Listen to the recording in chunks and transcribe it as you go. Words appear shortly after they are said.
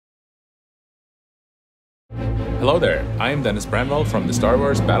Hello there, I am Dennis Bramwell from the Star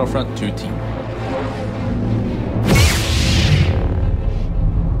Wars Battlefront II team.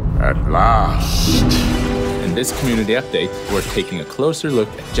 At last. In this community update, we're taking a closer look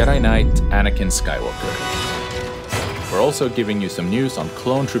at Jedi Knight Anakin Skywalker. We're also giving you some news on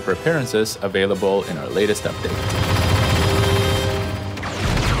clone trooper appearances available in our latest update.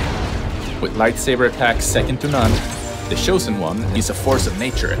 With lightsaber attacks second to none, the Chosen One is a force of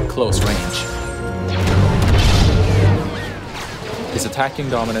nature at close range. His attacking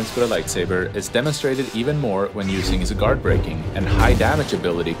dominance with a lightsaber is demonstrated even more when using his guard breaking and high damage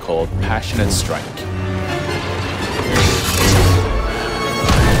ability called Passionate Strike.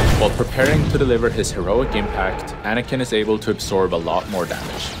 While preparing to deliver his heroic impact, Anakin is able to absorb a lot more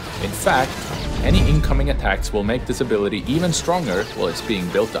damage. In fact, any incoming attacks will make this ability even stronger while it's being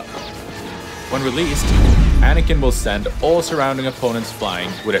built up. When released, Anakin will send all surrounding opponents flying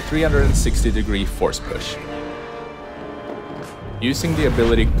with a 360-degree force push. Using the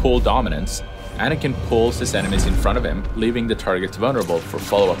ability Pull Dominance, Anakin pulls his enemies in front of him, leaving the targets vulnerable for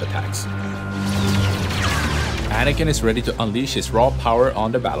follow-up attacks. Anakin is ready to unleash his raw power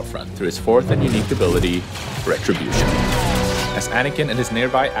on the battlefront through his fourth and unique ability, Retribution. As Anakin and his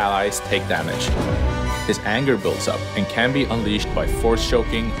nearby allies take damage, his anger builds up and can be unleashed by force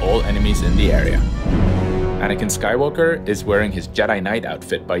choking all enemies in the area. Anakin Skywalker is wearing his Jedi Knight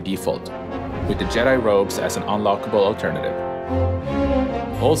outfit by default, with the Jedi robes as an unlockable alternative.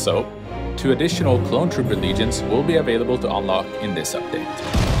 Also, 2 additional Clone Trooper Legions will be available to unlock in this update.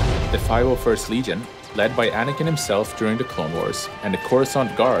 The 501st Legion, led by Anakin himself during the Clone Wars, and the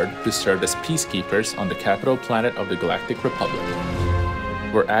Coruscant Guard, who served as peacekeepers on the capital planet of the Galactic Republic.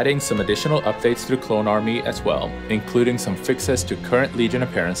 We're adding some additional updates to the Clone Army as well, including some fixes to current Legion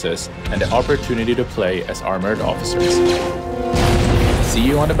appearances and the opportunity to play as armored officers. See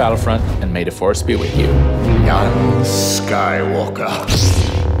you on the battlefront, and may the Force be with you. Young Skywalker.